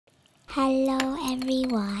Hello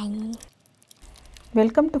everyone.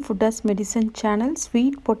 Welcome to Fooders Medicine channel.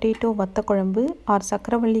 Sweet potato vatha kulambu or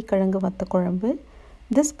sakravalli kilangu vatha kulambu.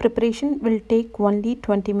 This preparation will take only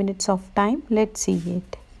 20 minutes of time. Let's see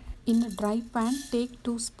it. In a dry pan, take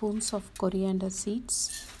 2 spoons of coriander seeds.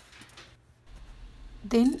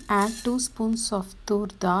 Then add 2 spoons of tur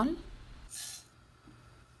dal.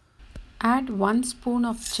 Add 1 spoon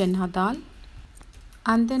of chana dal.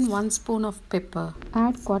 And then 1 spoon of pepper.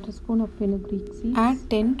 Add quarter spoon of fenugreek seeds. Add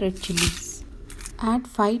 10 red chilies. Add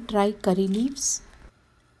 5 dry curry leaves.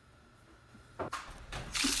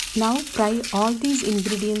 Now fry all these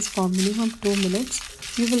ingredients for minimum 2 minutes.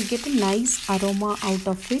 You will get a nice aroma out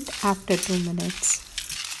of it after 2 minutes.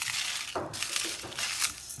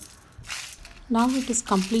 Now it is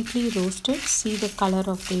completely roasted. See the color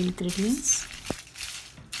of the ingredients.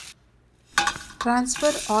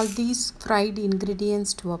 Transfer all these fried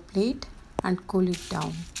ingredients to a plate and cool it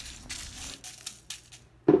down.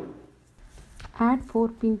 Add 4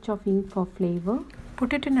 pinch of ink for flavor.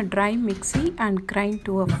 Put it in a dry mixie and grind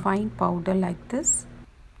to a fine powder like this.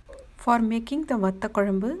 For making the vatha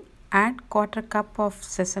kulambu, add quarter cup of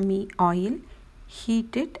sesame oil.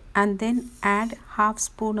 Heat it and then add half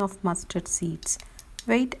spoon of mustard seeds.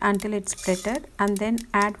 Wait until it's splattered and then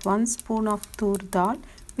add 1 spoon of tur dal,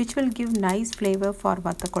 which will give nice flavor for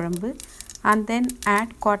vatha kulambu, and then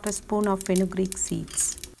add quarter spoon of fenugreek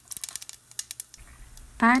seeds.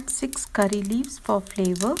 Add 6 curry leaves for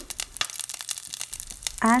flavor.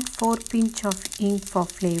 Add 4 pinch of ink for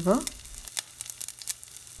flavor.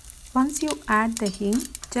 Once you add the ink,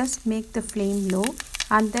 just make the flame low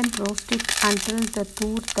and then roast it until the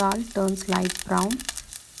tur dal turns light brown.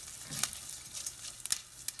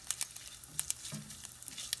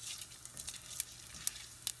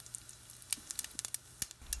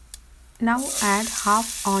 Now add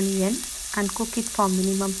half onion and cook it for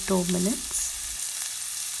minimum 2 minutes.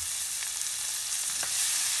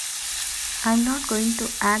 I am not going to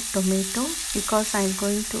add tomato because I am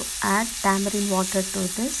going to add tamarind water to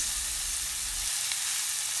this.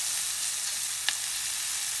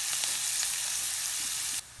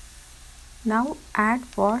 Now add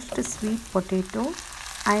washed sweet potato.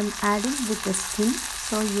 I am adding with the skin,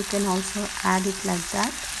 so you can also add it like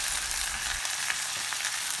that.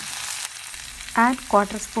 Add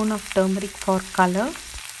quarter spoon of turmeric for color.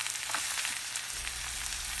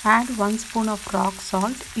 Add 1 spoon of rock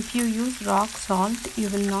salt. If you use rock salt, you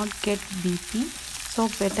will not get BP. So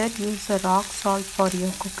better use the rock salt for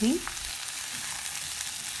your cooking.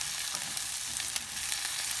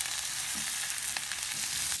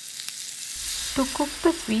 To cook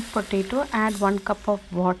the sweet potato, add 1 cup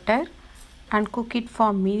of water and cook it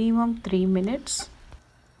for minimum 3 minutes.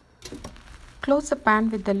 Close the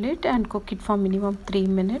pan with the lid and cook it for minimum 3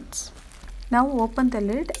 minutes. Now open the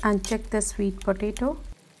lid and check the sweet potato.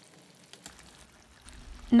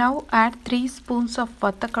 Now add 3 spoons of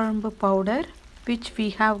vatha kulambu powder, which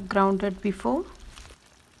we have grounded before.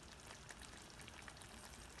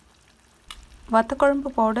 Vatha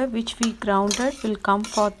kulambu powder which we grounded will come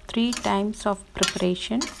for 3 times of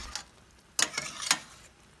preparation.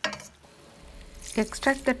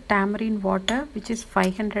 Extract the tamarind water, which is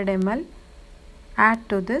 500 ml. Add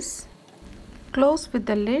to this. Close with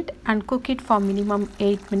the lid and cook it for minimum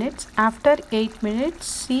 8 minutes. After 8 minutes,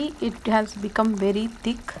 see it has become very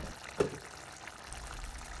thick.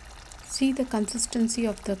 See the consistency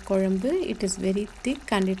of the kulambu. It is very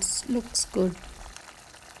thick and it looks good.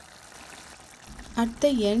 At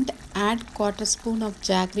the end, add quarter spoon of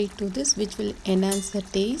jaggery to this, which will enhance the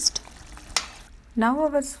taste. Now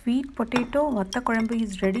our sweet potato vatha kulambu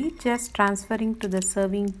is ready. Just transferring to the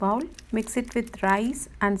serving bowl. Mix it with rice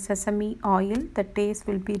and sesame oil. The taste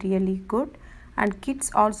will be really good. And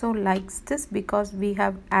kids also likes this because we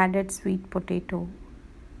have added sweet potato.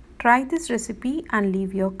 Try this recipe and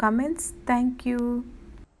leave your comments. Thank you.